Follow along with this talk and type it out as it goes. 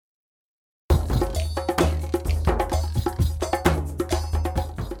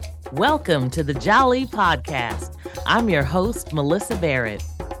Welcome to the Jolly Podcast. I'm your host, Melissa Barrett.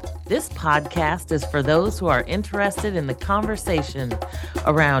 This podcast is for those who are interested in the conversation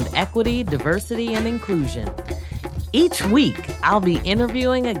around equity, diversity, and inclusion. Each week, I'll be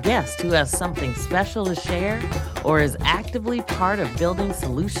interviewing a guest who has something special to share or is actively part of building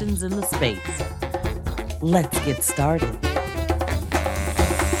solutions in the space. Let's get started.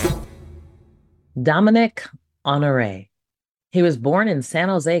 Dominic Honore. He was born in San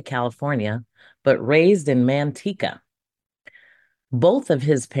Jose, California, but raised in Manteca. Both of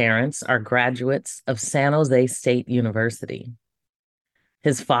his parents are graduates of San Jose State University.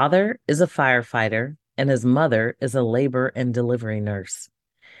 His father is a firefighter, and his mother is a labor and delivery nurse.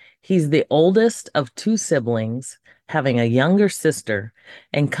 He's the oldest of two siblings, having a younger sister,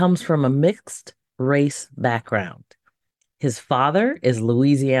 and comes from a mixed race background. His father is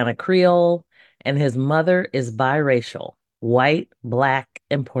Louisiana Creole, and his mother is biracial, white, Black,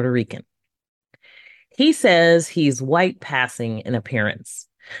 and Puerto Rican. He says he's white passing in appearance.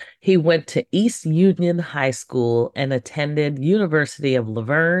 He went to East Union High School and attended University of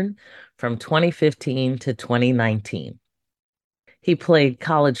Laverne from 2015 to 2019. He played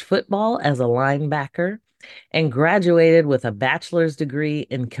college football as a linebacker and graduated with a bachelor's degree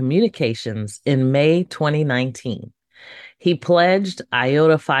in communications in May 2019. He pledged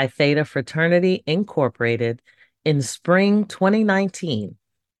Iota Phi Theta Fraternity Incorporated in spring 2019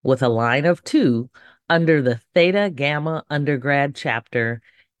 with a line of two under the Theta Gamma undergrad chapter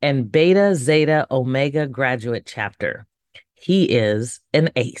and Beta Zeta Omega graduate chapter. He is an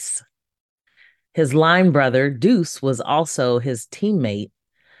ace. His line brother, Deuce, was also his teammate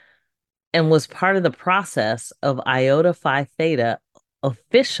and was part of the process of Iota Phi Theta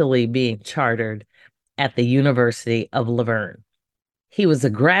officially being chartered at the University of Laverne. He was a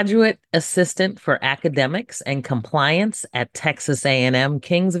graduate assistant for academics and compliance at Texas A&M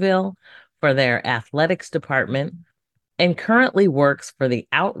Kingsville for their athletics department and currently works for the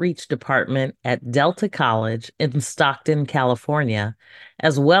outreach department at Delta College in Stockton, California,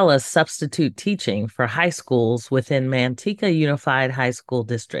 as well as substitute teaching for high schools within Manteca Unified High School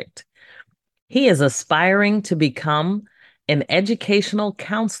District. He is aspiring to become an educational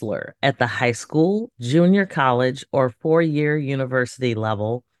counselor at the high school, junior college, or four-year university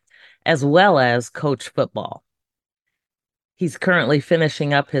level, as well as coach football. He's currently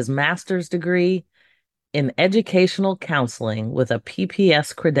finishing up his master's degree in educational counseling with a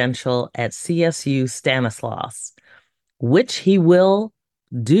PPS credential at CSU Stanislaus, which he will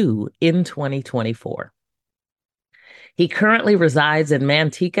do in 2024. He currently resides in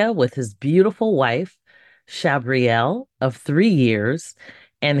Manteca with his beautiful wife, Chabrielle, of 3 years,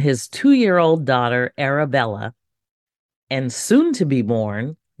 and his 2-year-old daughter, Arabella, and soon to be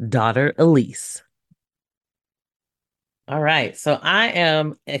born daughter, Elise. All right, so I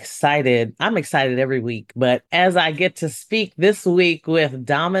am excited. I'm excited every week, but as I get to speak this week with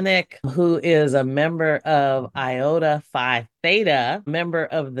Dominic, who is a member of Iota Phi Theta, member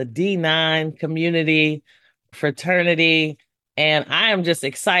of the D9 community fraternity, and I am just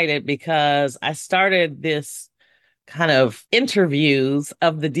excited because I started this kind of interviews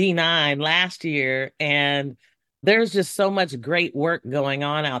of the D9 last year, and there's just so much great work going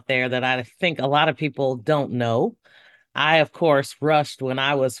on out there that I think a lot of people don't know. I, of course, rushed when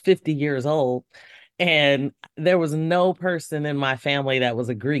I was 50 years old, and there was no person in my family that was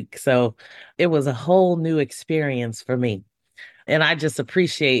a Greek. So it was a whole new experience for me. And I just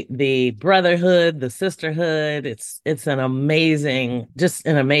appreciate the brotherhood, the sisterhood. It's an amazing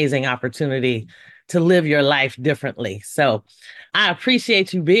opportunity to live your life differently. So I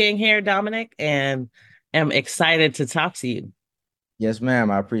appreciate you being here, Dominic, and am excited to talk to you. Yes,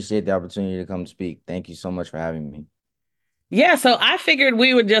 ma'am. I appreciate the opportunity to come speak. Thank you so much for having me. Yeah, so I figured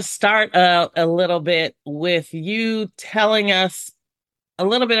we would just start a little bit with you telling us a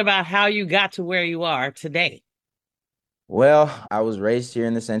little bit about how you got to where you are today. Well, I was raised here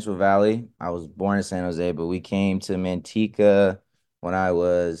in the Central Valley. I was born in San Jose, but we came to Manteca when I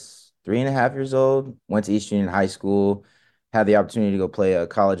was 3.5 years old. Went to East Union High School, had the opportunity to go play a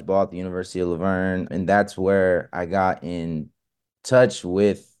college ball at the University of Laverne, and that's where I got in touch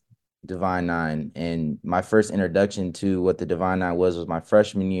with Divine Nine. And my first introduction to what the Divine Nine was my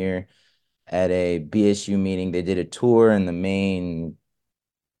freshman year at a BSU meeting. They did a tour in the main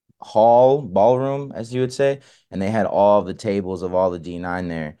ballroom, as you would say, and they had all the tables of all the D9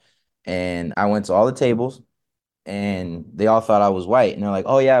 there. And I went to all the tables, and they all thought I was white. And they're like,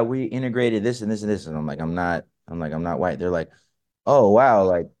 "Oh yeah, we integrated this and this and this." And I'm like, I'm not white. They're like, "Oh wow,"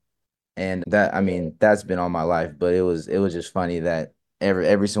 like, and that, I mean, that's been all my life. But it was just funny that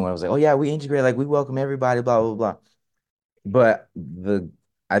every someone was like, "Oh yeah, we integrate, like we welcome everybody, blah blah blah." But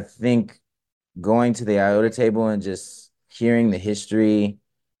I think going to the Iota table and just hearing the history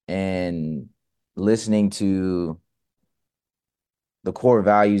and listening to the core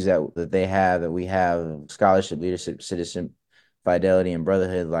values that they have, that we have: scholarship, leadership, citizenship, fidelity, and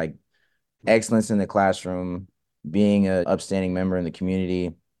brotherhood, like excellence in the classroom, being an upstanding member in the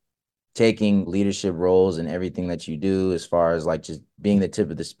community, taking leadership roles in everything that you do, as far as like just being the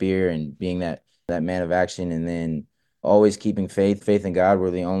tip of the spear and being that man of action, and then always keeping faith in God. We're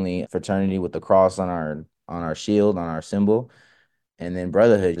the only fraternity with the cross on our shield, on our symbol. And then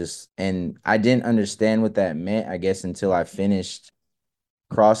brotherhood, just, and I didn't understand what that meant, I guess, until I finished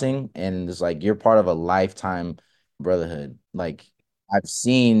crossing, and it's like you're part of a lifetime brotherhood. Like I've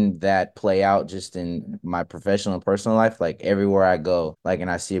seen that play out just in my professional and personal life, like everywhere I go, like,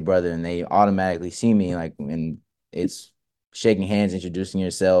 and I see a brother and they automatically see me, like, and it's shaking hands, introducing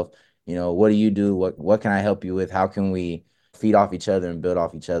yourself, what do you do, what can I help you with, how can we feed off each other and build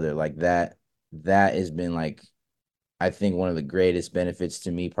off each other, like that has been like, I think one of the greatest benefits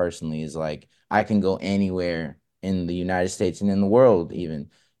to me personally is like I can go anywhere in the United States and in the world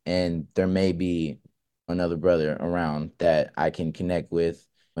even, and there may be another brother around that I can connect with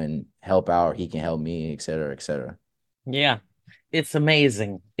and help out. He can help me, et cetera, et cetera. Yeah, it's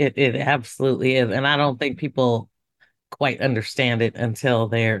amazing. It absolutely is. And I don't think people quite understand it until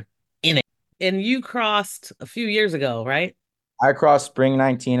they're in it. And you crossed a few years ago, right? I crossed spring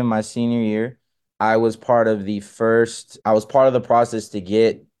 19 of my senior year. I was part of the process to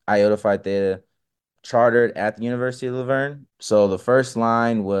get Iota Phi Theta chartered at the University of Laverne. So the first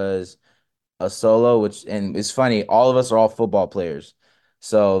line was a solo, which, and it's funny, all of us are all football players.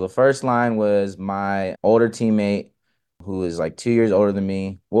 So the first line was my older teammate who is like 2 years older than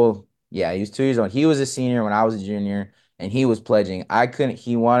me. Well, yeah, he was 2 years old. He was a senior when I was a junior, and he was pledging. I couldn't,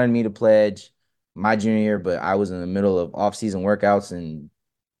 he wanted me to pledge my junior year, but I was in the middle of off-season workouts, and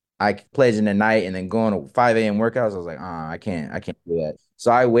I pledged in the night and then going to 5 a.m. workouts. I was like, I can't do that. So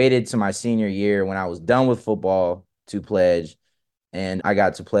I waited to my senior year when I was done with football to pledge, and I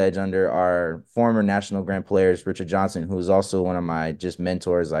got to pledge under our former national grant players, Richard Johnson, who was also one of my just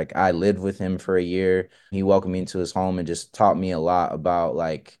mentors. Like I lived with him for a year. He welcomed me into his home and just taught me a lot about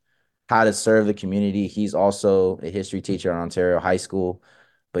like how to serve the community. He's also a history teacher at Ontario High School.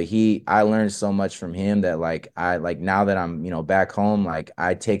 But I learned so much from him that like I like now that I'm, back home, like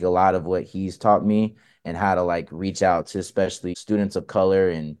I take a lot of what he's taught me and how to like reach out to especially students of color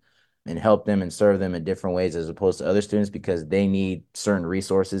and help them and serve them in different ways as opposed to other students, because they need certain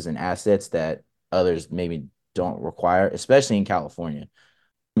resources and assets that others maybe don't require, especially in California.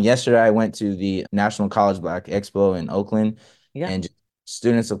 Yesterday, I went to the National College Black Expo in Oakland, Yeah. and just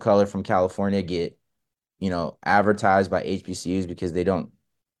students of color from California get, advertised by HBCUs because they don't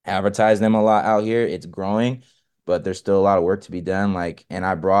advertise them a lot out here. It's growing, but there's still a lot of work to be done. Like, and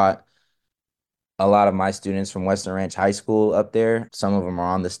I brought a lot of my students from Western Ranch High School up there. Some of them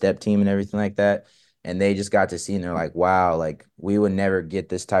are on the step team and everything like that. And they just got to see, and they're like, wow, like we would never get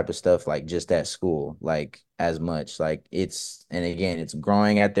this type of stuff like just at school, like as much. Like and again, it's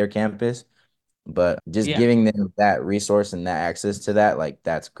growing at their campus, but just Yeah. giving them that resource and that access to that, like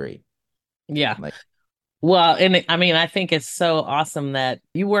that's great. Yeah. Like Well, I mean, I think it's so awesome that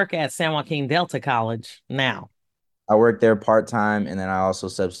you work at San Joaquin Delta College now. I work there part-time, and then I also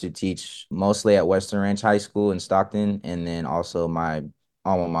substitute teach mostly at Western Ranch High School in Stockton, and then also my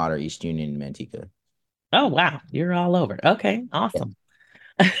alma mater, East Union in Manteca. Oh, wow. You're all over. Okay. Yeah. Awesome.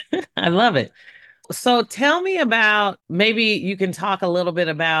 I love it. So tell me about, maybe you can talk a little bit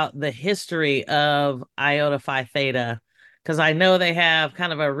about the history of Iota Phi Theta, because I know they have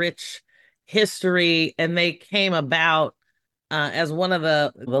kind of a rich history and they came about as one of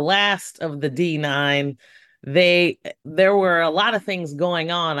the last of the D9. There were a lot of things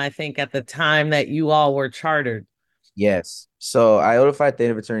going on, I think, at the time that you all were chartered. Yes. So Iota Phi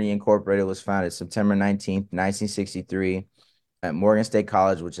Theta Fraternity Incorporated was founded September 19th, 1963 at Morgan State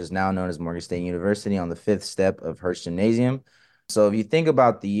College, which is now known as Morgan State University, on the fifth step of Hearst Gymnasium. So if you think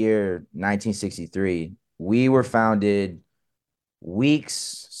about the year 1963, we were founded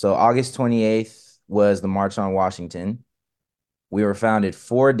weeks. So August 28th was the March on Washington. We were founded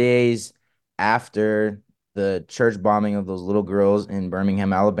 4 days after the church bombing of those little girls in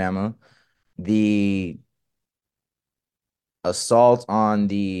Birmingham, Alabama. The assault on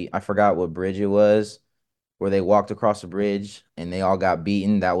I forgot what bridge it was, where they walked across the bridge and they all got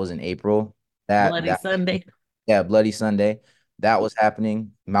beaten. That was in April. Bloody That Sunday. Yeah, Bloody Sunday. That was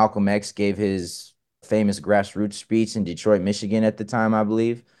happening. Malcolm X gave his famous grassroots speech in Detroit, Michigan at the time, I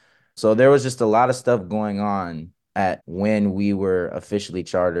believe. So there was just a lot of stuff going on at when we were officially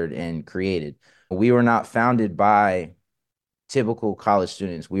chartered and created. We were not founded by typical college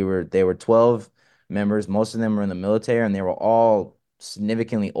students. They were 12 members. Most of them were in the military, and they were all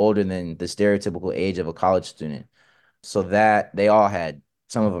significantly older than the stereotypical age of a college student. So that they all had,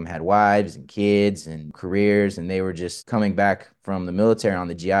 some of them had wives and kids and careers, and they were just coming back from the military on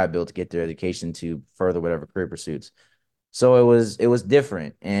the GI Bill to get their education to further whatever career pursuits. So it was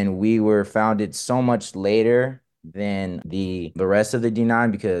different, and we were founded so much later than the rest of the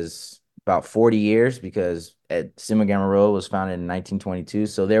D9, because about 40 years, because at Sigma Gamma Rho was founded in 1922.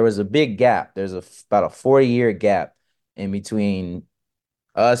 So there was a big gap. There's about a 40-year gap in between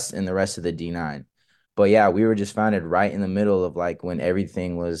us and the rest of the D9. But yeah, we were just founded right in the middle of like when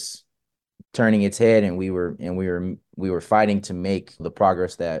everything was turning its head, and we were fighting to make the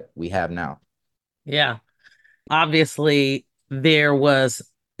progress that we have now. Yeah. Obviously, there was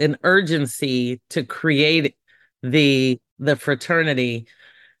an urgency to create the fraternity.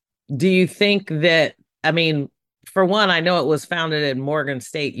 Do you think that, I mean, for one, I know it was founded in Morgan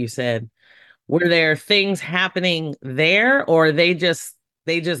State, you said. Were there things happening there, or they just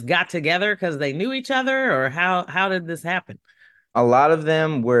got together because they knew each other, or how did this happen? A lot of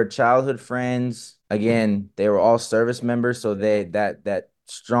them were childhood friends. Again, they were all service members, so that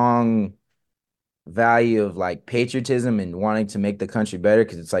strong value of like patriotism and wanting to make the country better,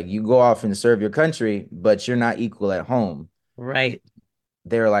 because it's like you go off and serve your country, but you're not equal at home. Right.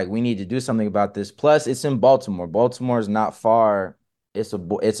 They're like, we need to do something about this. Plus, it's in Baltimore. Baltimore is not far. It's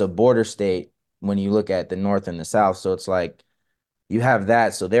a border state when you look at the north and the south. So it's like you have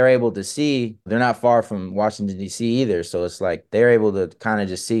that. So they're able to see, they're not far from Washington, D.C. either. So it's like they're able to kind of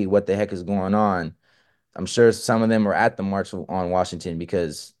just see what the heck is going on. I'm sure some of them were at the March on Washington,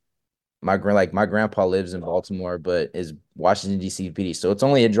 because my grandpa lives in Baltimore, but is Washington D.C. PD, so it's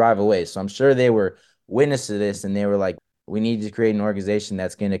only a drive away. So I'm sure they were witness to this, and they were like, we need to create an organization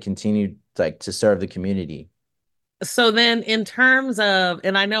that's going to continue like to serve the community. So then in terms of,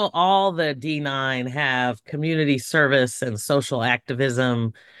 and I know all the D9 have community service and social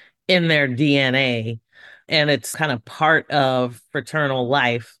activism in their DNA, and it's kind of part of fraternal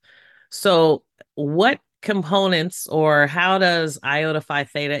life. So, what components or how does Iota Phi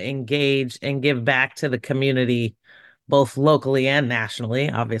Theta engage and give back to the community, both locally and nationally,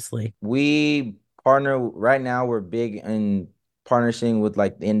 obviously? We partner right now. We're big in partnering with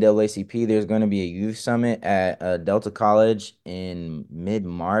like the NAACP. There's going to be a youth summit at Delta College in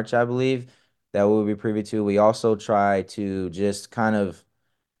mid-March, I believe, that we'll be privy to. We also try to just kind of,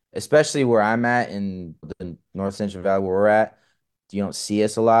 especially where I'm at in the North Central Valley where we're at, you don't see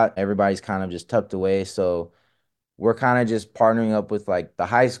us a lot. Everybody's kind of just tucked away. So we're kind of just partnering up with like the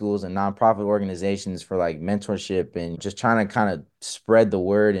high schools and nonprofit organizations for like mentorship, and just trying to kind of spread the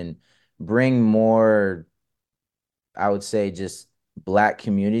word and bring more, I would say, just black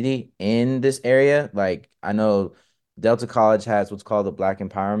community in this area. Like I know Delta College has what's called the Black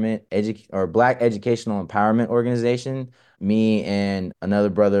Empowerment or Black Educational Empowerment Organization. Me and another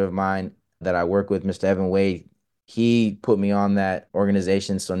brother of mine that I work with, Mr. Evan Wade, he put me on that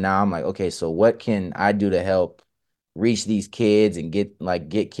organization. So now I'm like, okay, so what can I do to help reach these kids and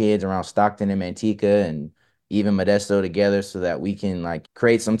get kids around Stockton and Manteca and even Modesto together, so that we can like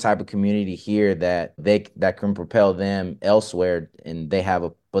create some type of community here that can propel them elsewhere, and they have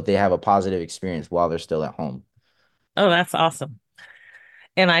a positive experience while they're still at home. Oh, that's awesome.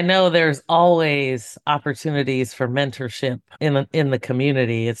 And I know there's always opportunities for mentorship in the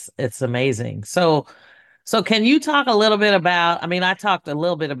community. It's amazing. So can you talk a little bit about, I mean, I talked a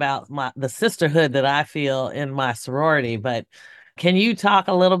little bit about the sisterhood that I feel in my sorority, but can you talk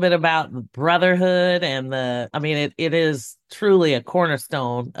a little bit about the brotherhood and I mean, it is truly a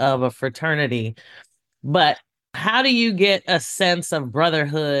cornerstone of a fraternity, but how do you get a sense of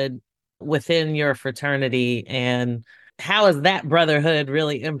brotherhood within your fraternity, and how has that brotherhood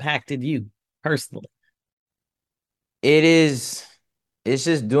really impacted you personally? It is it's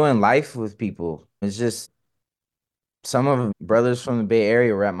just doing life with people. It's just some of brothers from the Bay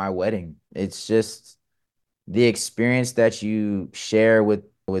Area were at my wedding. It's just the experience that you share with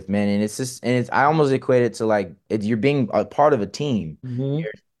men, and it's I almost equate it to like you're being a part of a team. Hmm.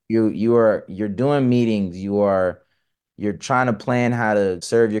 You're doing meetings, you're trying to plan how to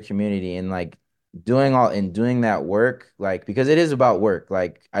serve your community, and like doing that work, like because it is about work.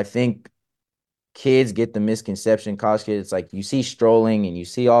 Like I think kids get the misconception, college kids, it's like you see strolling and you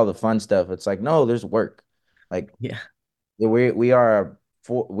see all the fun stuff. It's like, no, there's work. Like Yeah. we are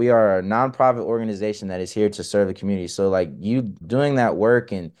a nonprofit organization that is here to serve the community. So like you doing that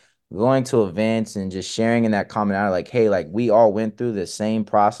work and going to events and just sharing in that commonality, like, hey, like we all went through the same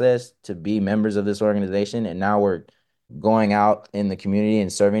process to be members of this organization, and now we're going out in the community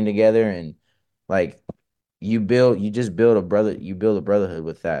and serving together, and like you build a brotherhood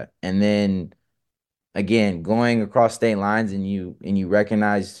with that. And then again, going across state lines and you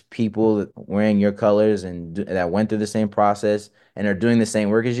recognize people wearing your colors and that went through the same process and are doing the same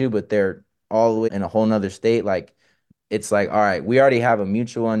work as you, but they're all the way in a whole nother state. Like it's like, all right, we already have a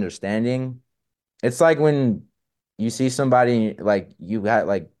mutual understanding. It's like when you see somebody like you had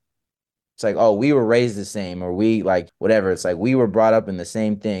like it's like, oh, we were raised the same or we like whatever. It's like we were brought up in the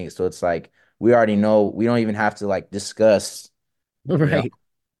same thing. So it's like we already know we don't even have to like discuss, you know, Right.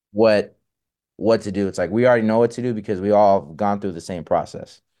 what what to do. It's like we already know what to do because we all gone through the same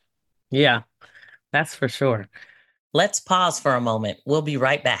process. Yeah, that's for sure. Let's pause for a moment. We'll be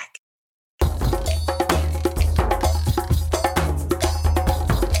right back.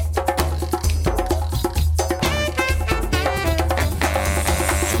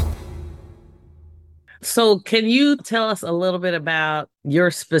 So, can you tell us a little bit about your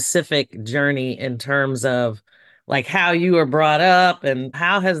specific journey in terms of like how you were brought up and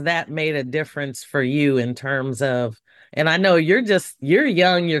how has that made a difference for you in terms of, and I know you're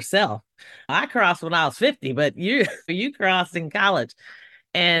young yourself. I crossed when I was 50, but you crossed in college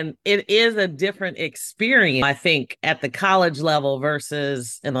and it is a different experience, I think, at the college level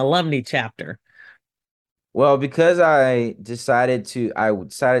versus an alumni chapter. Well, because I decided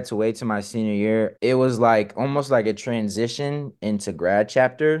to wait to my senior year, it was like almost like a transition into grad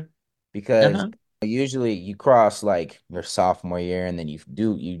chapter because Uh-huh. usually you cross like your sophomore year and then you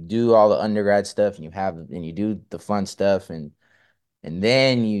do all the undergrad stuff and you do the fun stuff and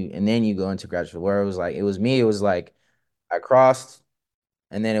then you go into graduate where it was me, it was like I crossed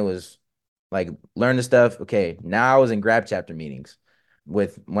and then it was like learn the stuff. Okay, now I was in grad chapter meetings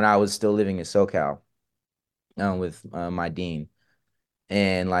with when I was still living in SoCal with my dean.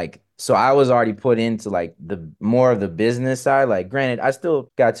 And like, so I was already put into like the more of the business side. Like, granted, I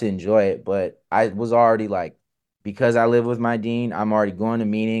still got to enjoy it, but I was already like, because I live with my dean, I'm already going to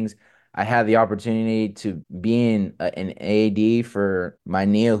meetings. I had the opportunity to be an AD for my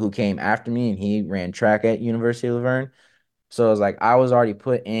Neil who came after me and he ran track at University of Laverne. So it was like I was already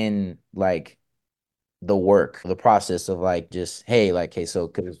put in like the work, the process of like just hey, like hey, so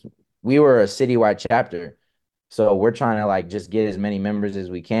because we were a citywide chapter, so we're trying to like just get as many members as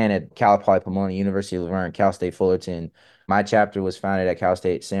we can at Cal Poly Pomona, University of Laverne, Cal State Fullerton. My chapter was founded at Cal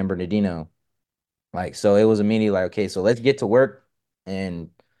State San Bernardino. Like so, it was immediately like okay, so let's get to work and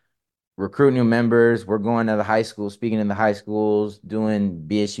recruit new members. We're going to the high school, speaking in the high schools, doing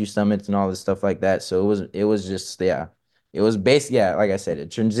BSU summits and all this stuff like that. So it was just yeah, it was basically yeah, like I said, a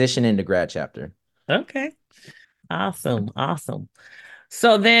transition into grad chapter. Okay. Awesome. Awesome.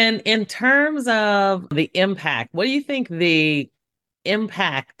 So then in terms of the impact, what do you think the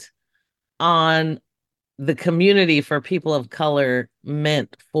impact on the community for people of color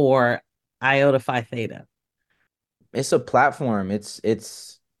meant for Iota Phi Theta? It's a platform.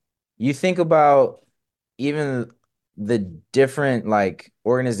 It's you think about even the different like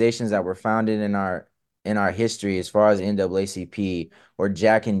organizations that were founded in our history as far as NAACP or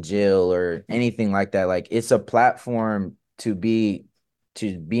Jack and Jill or anything like that. Like it's a platform to be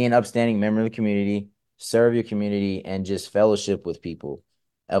an upstanding member of the community, serve your community, and just fellowship with people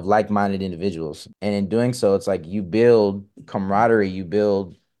of like-minded individuals. And in doing so, it's like you build camaraderie, you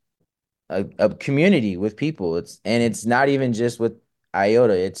build a community with people. It's not even just with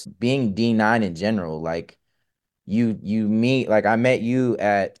IOTA, it's being D9 in general. Like you meet like I met you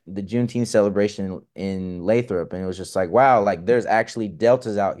at the Juneteenth celebration in Lathrop and it was just like wow like there's actually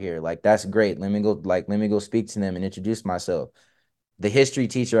deltas out here like that's great let me go speak to them and introduce myself. The history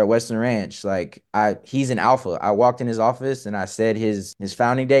teacher at Western Ranch like I he's an alpha. I walked in his office and I said his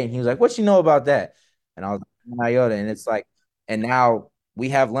founding date and he was like what you know about that and I was like IOTA and it's like and now we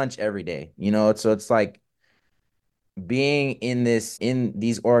have lunch every day you know so it's like being in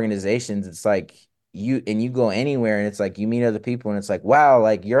these organizations, it's like you go anywhere and it's like you meet other people and it's like, wow,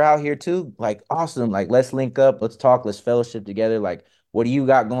 like you're out here too. Like awesome. Like let's link up, let's talk, let's fellowship together. Like, what do you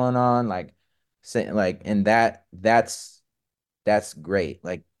got going on? Like say, like and that's great.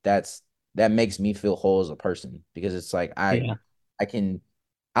 Like that makes me feel whole as a person because it's like Yeah. I can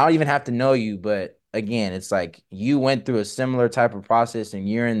I don't even have to know you, but again, it's like you went through a similar type of process and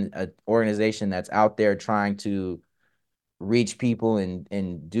you're in an organization that's out there trying to reach people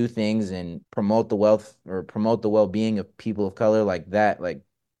and do things and promote the wealth or promote the well-being of people of color like that like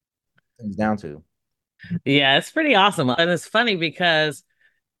comes down to Yeah, it's pretty awesome. And it's funny because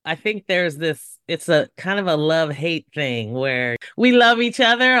I think there's this, it's a kind of a love-hate thing where we love each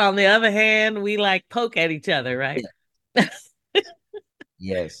other. On the other hand, we like poke at each other, right? yeah.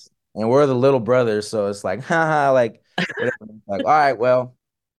 Yes, and we're the little brothers so it's like haha like whatever like all right well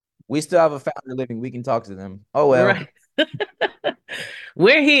We still have a founder living. We can talk to them. Oh well. Right.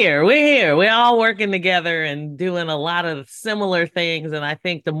 We're here. We're here. We're all working together and doing a lot of similar things. And I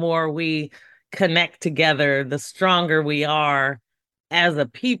think the more we connect together, the stronger we are as a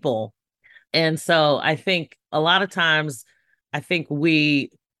people. And so I think a lot of times I think we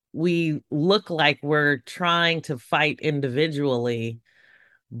look like we're trying to fight individually.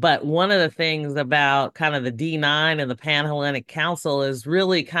 But one of the things about kind of the D9 and the Pan-Hellenic Council is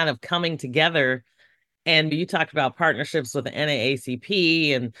really kind of coming together. And you talked about partnerships with the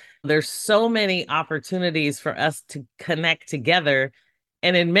NAACP, and there's so many opportunities for us to connect together.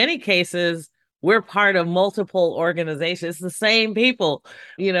 And in many cases, we're part of multiple organizations. It's the same people,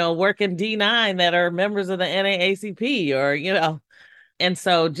 working D9 that are members of the NAACP and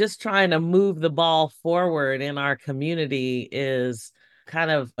so just trying to move the ball forward in our community is kind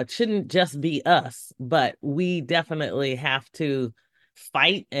of, it shouldn't just be us, but we definitely have to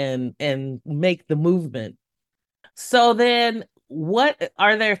fight and make the movement. So then what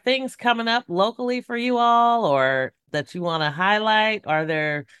are there things coming up locally for you all or that you want to highlight? Are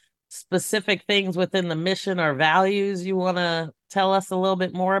there specific things within the mission or values you want to tell us a little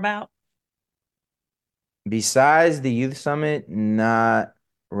bit more about? Besides the youth summit, not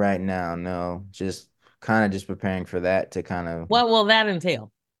right now, no. Just kind of just preparing for that to kind of What will that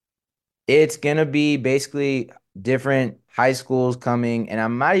entail? it's gonna be basically different high schools coming, and I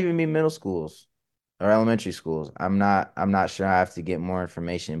might even be middle schools or elementary schools. I'm not sure. I have to get more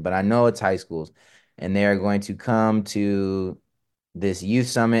information, but I know it's high schools, and they are going to come to this youth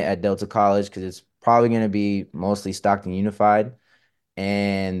summit at Delta College because it's probably going to be mostly Stockton Unified,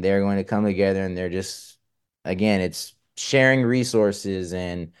 and they're going to come together and they're just again, it's sharing resources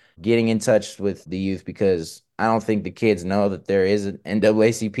and getting in touch with the youth because I don't think the kids know that there is an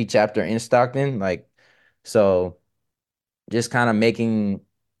NAACP chapter in Stockton. Like, so just kind of making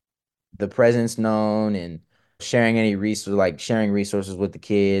the presence known and sharing any resource like sharing resources with the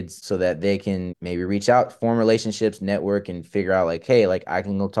kids so that they can maybe reach out, form relationships, network, and figure out like, hey, like I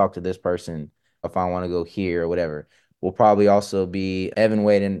can go talk to this person if I want to go here or whatever. We'll probably also be Evan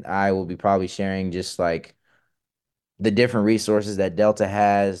Wade and I will be probably sharing just like the different resources that Delta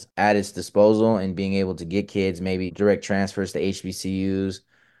has at its disposal and being able to get kids maybe direct transfers to HBCUs,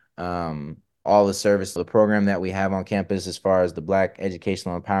 all the service, the program that we have on campus as far as the Black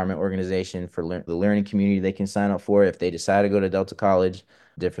Educational Empowerment Organization for the learning community they can sign up for if they decide to go to Delta College,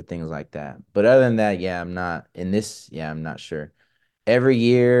 different things like that. But other than that, yeah, I'm not in this. Yeah, I'm not sure. Every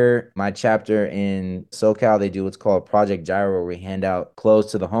year, my chapter in SoCal, they do what's called Project Gyro, where we hand out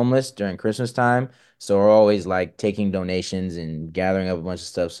clothes to the homeless during Christmas time. So we're always like taking donations and gathering up a bunch of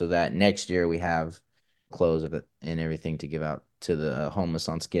stuff so that next year we have clothes of it and everything to give out to the homeless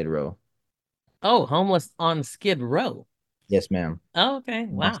on Skid Row. Oh, homeless on Skid Row. Yes, ma'am. Oh, okay.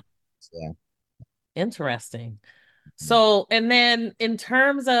 Wow. Yeah. Interesting. So, and then in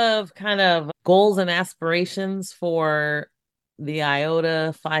terms of kind of goals and aspirations for the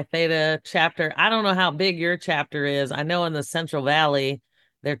Iota Phi Theta chapter, I don't know how big your chapter is. I know in the Central Valley,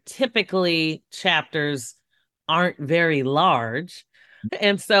 they're typically chapters aren't very large.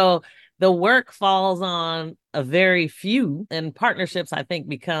 And so the work falls on a very few, and partnerships, I think,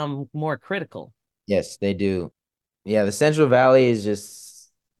 become more critical. Yes, they do. Yeah, the Central Valley is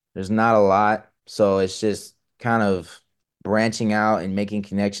just there's not a lot, so it's just kind of branching out and making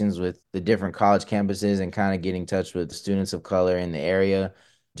connections with the different college campuses and kind of getting in touch with students of color in the area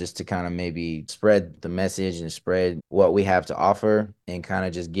just to kind of maybe spread the message and spread what we have to offer and kind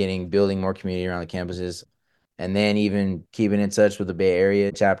of just building more community around the campuses and then even keeping in touch with the Bay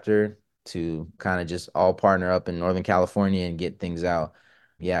Area chapter to kind of just all partner up in Northern California and get things out.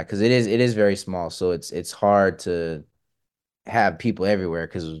 Yeah, because it is very small, so it's hard to have people everywhere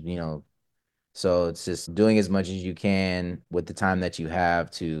because so it's just doing as much as you can with the time that you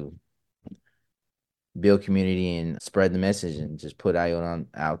have to build community and spread the message and just put IOTA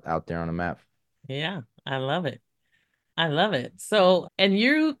out there on the map. Yeah, I love it. I love it. So, and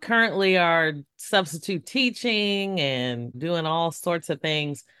you currently are substitute teaching and doing all sorts of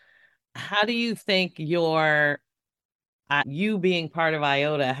things. How do you think you being part of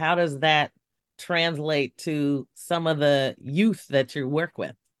IOTA, how does that translate to some of the youth that you work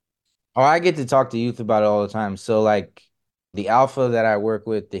with? Oh, I get to talk to youth about it all the time. So like the alpha that I work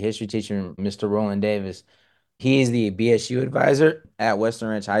with, the history teacher, Mr. Roland Davis, he is the BSU advisor at Western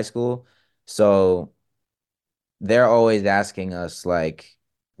Ranch High School. So they're always asking us like,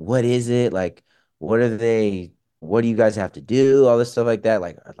 what is it? Like, what do you guys have to do? All this stuff like that.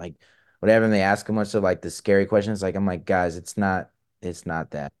 Like whatever. And they ask a bunch of like the scary questions. Like, I'm like, guys, it's not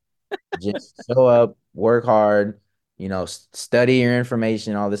that. Just show up, work hard, study your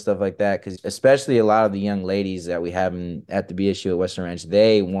information, all this stuff like that. Because especially a lot of the young ladies that we have at the BSU at Western Ranch,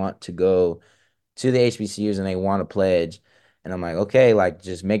 they want to go to the HBCUs and they want to pledge. And I'm like, okay, like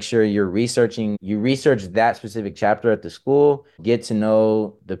just make sure you research that specific chapter at the school, get to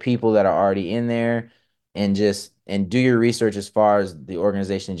know the people that are already in there, and do your research as far as the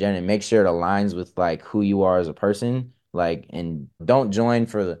organization in general, and make sure it aligns with like who you are as a person. Like, and don't join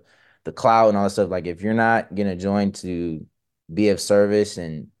for the clout and all that stuff. Like, if you're not gonna join to be of service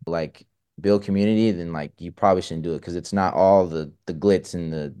and like build community, then like you probably shouldn't do it, because it's not all the glitz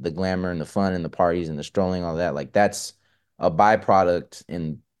and the glamour and the fun and the parties and the strolling, all that. Like, that's a byproduct,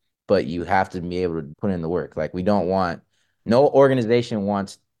 and but you have to be able to put in the work. Like, we don't want no organization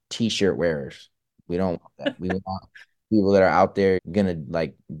wants t-shirt wearers. We don't want that. We want people that are out there gonna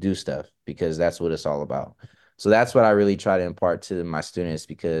like do stuff, because that's what it's all about. So that's what I really try to impart to my students,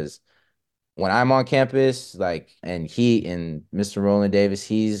 because when I'm on campus, like, and Mr. Roland Davis,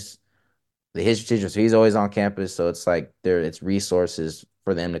 he's the history teacher, so he's always on campus. So it's like it's resources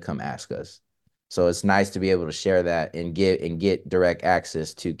for them to come ask us. So it's nice to be able to share that and get direct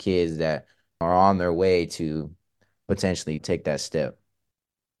access to kids that are on their way to potentially take that step.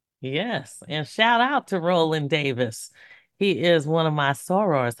 Yes. And shout out to Roland Davis. He is one of my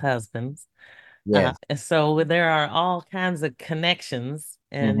soror's husbands. Yes. And so there are all kinds of connections.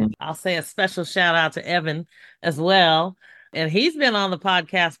 And Hmm. I'll say a special shout out to Evan as well. And he's been on the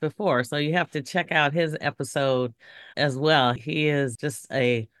podcast before. So you have to check out his episode as well. He is just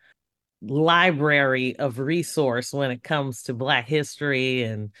a library of resource when it comes to Black history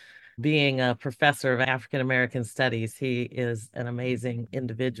and being a professor of African American studies. He is an amazing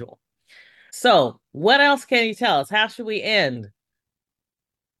individual. So, what else can you tell us? How should we end?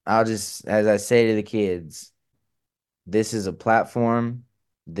 I'll just, as I say to the kids, this is a platform.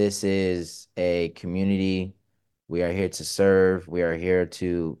 This is a community. We are here to serve. We are here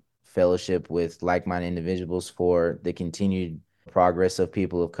to fellowship with like-minded individuals for the continued progress of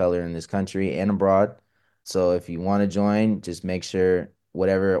people of color in this country and abroad. So if you want to join, just make sure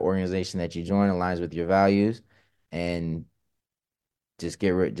whatever organization that you join aligns with your values, and just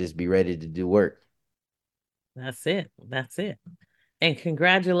be ready to do work. That's it. That's it. And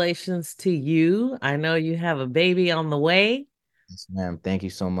congratulations to you. I know you have a baby on the way. Yes, ma'am. Thank you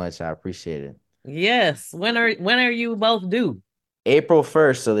so much. I appreciate it. Yes. When are you both due? April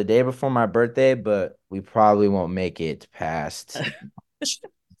 1st, so the day before my birthday, but we probably won't make it past, if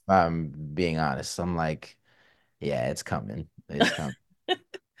I'm being honest. I'm like, yeah, it's coming. It's coming.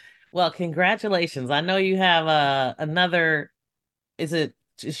 Well, congratulations. I know you have another, is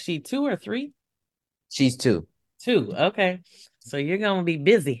she two or three? She's two. Two. Okay. So you're gonna be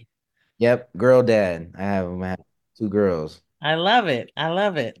busy. Yep, girl dad. I have two girls. I love it. I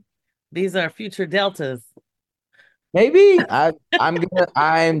love it. These are future deltas. Maybe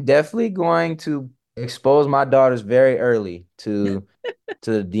I'm definitely going to expose my daughters very early to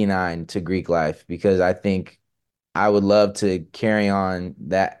D9, to Greek life, because I think I would love to carry on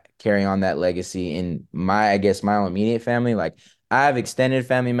that legacy in I guess my own immediate family. Like, I have extended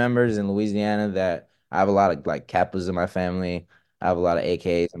family members in Louisiana that I have a lot of like Kappas in my family. I have a lot of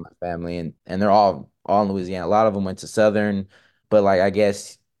AKs in my family, and they're all in Louisiana. A lot of them went to Southern, but like, I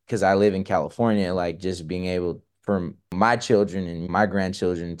guess because I live in California, like just being able for my children and my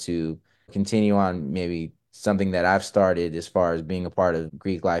grandchildren to continue on maybe something that I've started as far as being a part of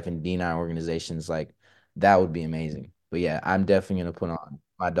Greek life and D9 organizations, like that would be amazing. But yeah, I'm definitely gonna put on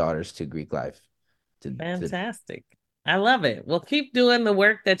my daughters to Greek life. To Fantastic. I love it. Well, keep doing the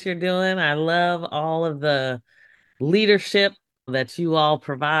work that you're doing. I love all of the leadership that you all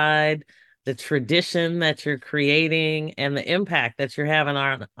provide, the tradition that you're creating, and the impact that you're having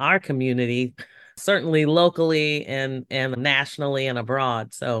on our community, certainly locally and nationally and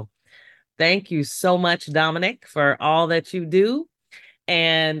abroad. So thank you so much, Dominic, for all that you do.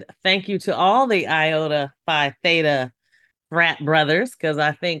 And thank you to all the Iota Phi Theta frat brothers, because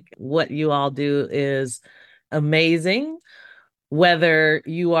I think what you all do is amazing. Whether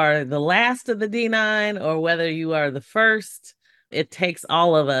you are the last of the D9 or whether you are the first, it takes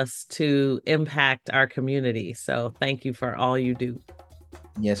all of us to impact our community. So thank you for all you do.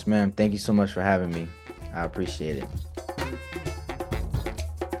 Yes, ma'am. Thank you so much for having me. I appreciate it.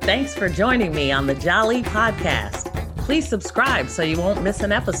 Thanks for joining me on the Jolly Podcast. Please subscribe so you won't miss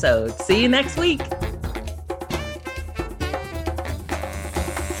an episode. See you next week.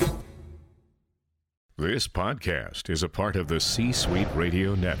 This podcast is a part of the C-Suite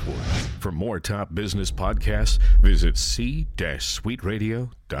Radio Network. For more top business podcasts, visit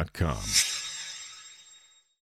c-suiteradio.com.